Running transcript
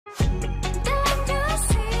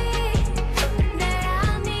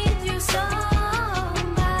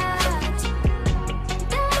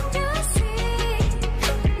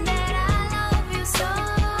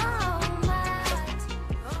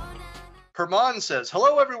Herman says,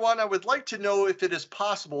 hello, everyone. I would like to know if it is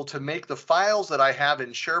possible to make the files that I have in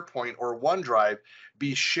SharePoint or OneDrive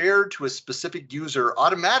be shared to a specific user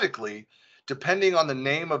automatically, depending on the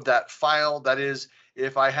name of that file. That is,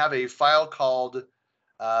 if I have a file called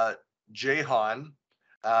Jhon,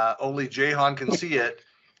 only Jhon can see it.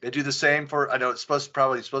 They do the same for, I know it's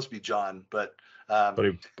probably supposed to be John, but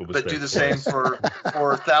do the same for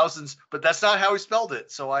thousands. But that's not how he spelled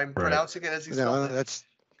it, so I'm pronouncing it as he spelled it.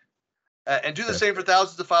 And do the same for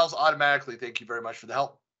thousands of files automatically. Thank you very much for the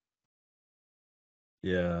help.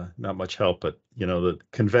 Yeah, not much help, but the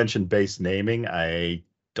convention-based naming, I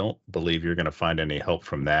don't believe you're going to find any help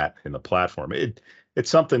from that in the platform.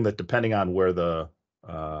 It's something that, depending on where the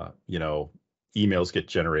emails get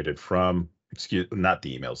generated from, not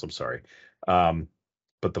the emails, I'm sorry,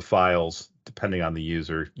 but the files, depending on the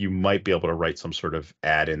user, you might be able to write some sort of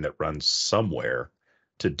add-in that runs somewhere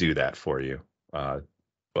to do that for you,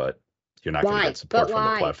 but you're not going to get support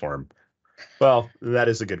from the platform. Well, that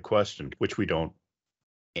is a good question, which we don't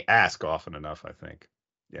ask often enough, I think.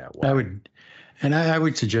 Yeah, why? I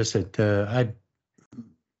would suggest that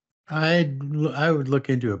I would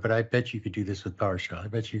look into it, but I bet you could do this with PowerShell. I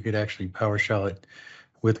bet you could actually PowerShell it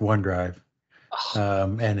with OneDrive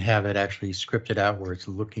and have it actually scripted out where it's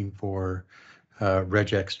looking for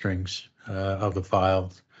regex strings of the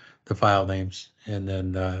files, the file names, and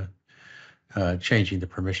then changing the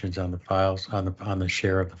permissions on the files on the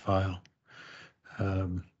share of the file.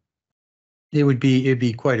 It'd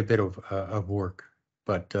be quite a bit of work,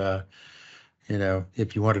 but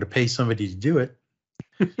if you wanted to pay somebody to do it,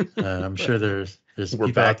 I'm sure there's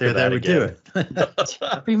people out there that would do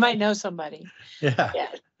it. We might know somebody. Yeah.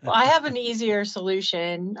 Well, I have an easier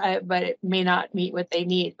solution, but it may not meet what they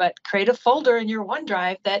need. But create a folder in your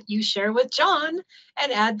OneDrive that you share with John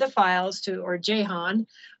and add the files to, or Jhon,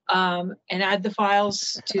 and add the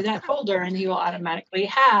files to that folder, and he will automatically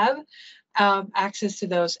have access to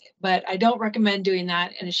those. But I don't recommend doing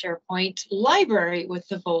that in a SharePoint library with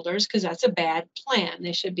the folders, because that's a bad plan.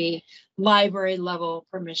 They should be library level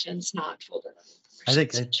permissions, not folder level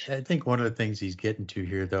permissions. I think one of the things he's getting to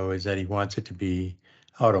here, though, is that he wants it to be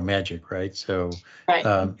auto magic, right? So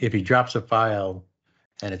if he drops a file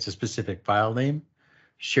and it's a specific file name,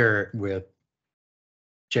 share it with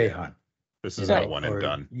Jhon. This is not one and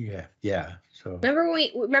done. Yeah. So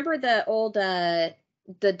remember the old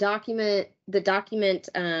the document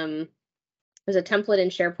was a template in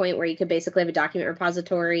SharePoint where you could basically have a document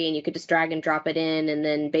repository and you could just drag and drop it in and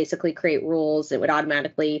then basically create rules. It would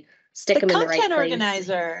automatically stick them in the right place.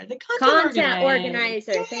 The content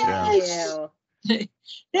organizer. Thank you.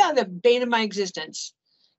 Yeah, the bane of my existence.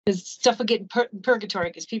 Because stuff would get in purgatory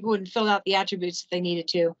because people wouldn't fill out the attributes if they needed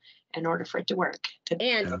to in order for it to work.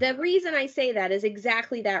 And the reason I say that is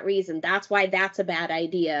exactly that reason. That's why that's a bad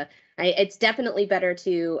idea. It's definitely better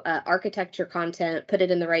to architect your content, put it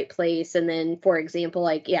in the right place. And then, for example,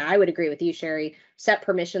 I would agree with you, Shari, set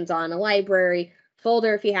permissions on a library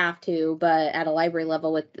folder if you have to, but at a library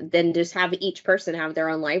level, then just have each person have their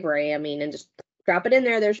own library. And just drop it in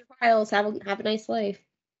there. There's your files. Have a nice life.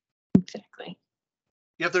 Exactly.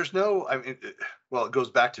 Yeah, there's no, it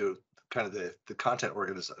goes back to kind of the content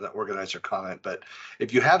organizer comment, but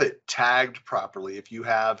if you have it tagged properly,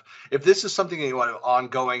 if this is something that you want to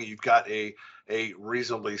ongoing, you've got a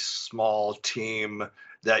reasonably small team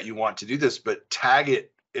that you want to do this, but tag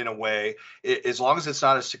it in a way, as long as it's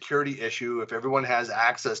not a security issue, if everyone has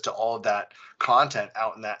access to all of that content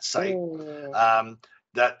out in that site,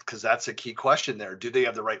 because that's a key question there. Do they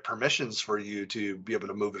have the right permissions for you to be able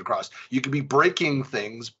to move it across? You could be breaking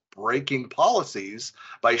policies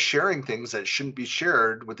by sharing things that shouldn't be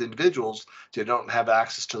shared with individuals who don't have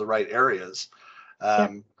access to the right areas.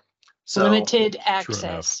 So limited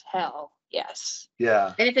access, hell, yes.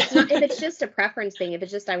 Yeah. And if it's just a preference thing, if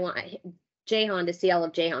it's just I want Jhon to see all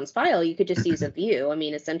of Jhon's file, you could just use a view.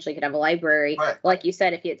 Essentially, you could have a library, like you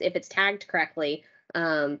said, if it's tagged correctly.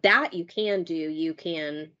 That you can do. You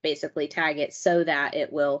can basically tag it so that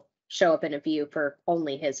it will show up in a view for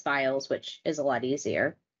only his files, which is a lot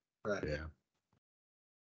easier. Right. Yeah.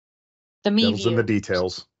 The me view. view. In the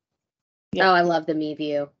details. Yep. Oh, I love the me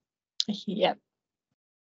view. Yep.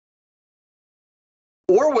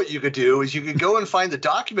 Or what you could do is you could go and find the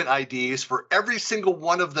document IDs for every single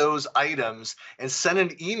one of those items and send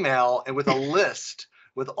an email and with a list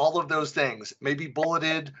with all of those things, maybe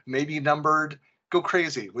bulleted, maybe numbered. Go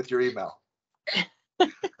crazy with your email.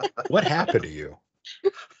 What happened to you?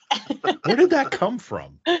 Where did that come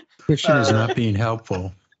from? Christian is not being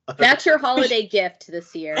helpful. That's your holiday gift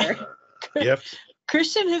this year. Yep.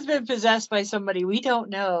 Christian has been possessed by somebody we don't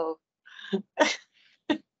know.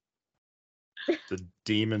 The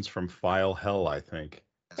demons from file hell, I think.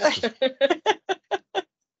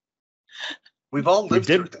 We've all We lived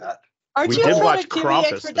did- through that. Aren't We you a did watch productivity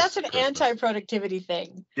Krampus expert? That's this an Christmas. anti-productivity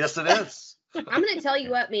thing. Yes, it is. I'm gonna tell you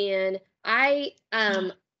what, man. I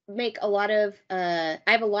make a lot of I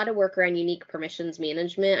have a lot of work around unique permissions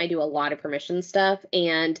management. I do a lot of permission stuff,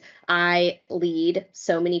 and I lead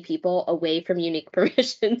so many people away from unique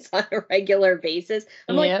permissions on a regular basis.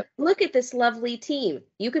 I'm like, Yep. look at this lovely team.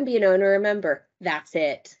 You can be an owner or a member. That's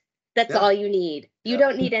it. That's Yeah. all you need. You Yeah.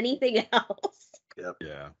 don't need anything else.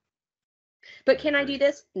 Yeah. But I can I agree. do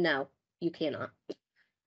this? No, you cannot.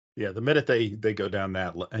 Yeah, the minute they go down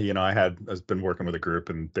that, I've been working with a group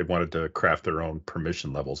and they wanted to craft their own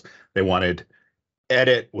permission levels. They wanted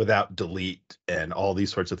edit without delete and all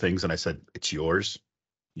these sorts of things. And I said, it's yours.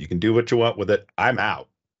 You can do what you want with it. I'm out.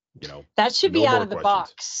 That should be No out more of the questions.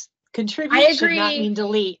 box. Contribute I should not agree. mean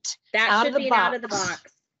delete. That Out should of the be an out of the box.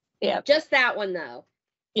 box. Yeah. Just that one though.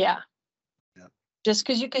 Yeah. Yeah. Just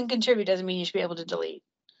because you can contribute doesn't mean you should be able to delete.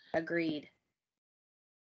 Agreed.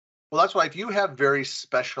 Well, that's why if you have very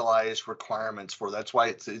specialized requirements for that's why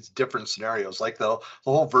it's different scenarios, like the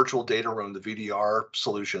whole virtual data room, the VDR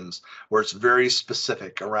solutions, where it's very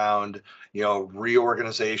specific around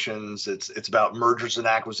reorganizations. It's about mergers and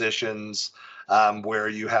acquisitions, where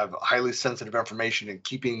you have highly sensitive information and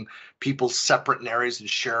keeping people separate in areas and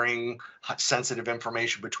sharing sensitive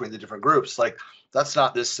information between the different groups. Like that's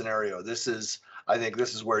not this scenario. I think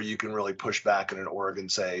this is where you can really push back in an org and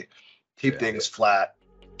say, keep Yeah. things flat.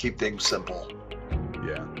 Keep things simple.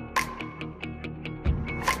 Yeah.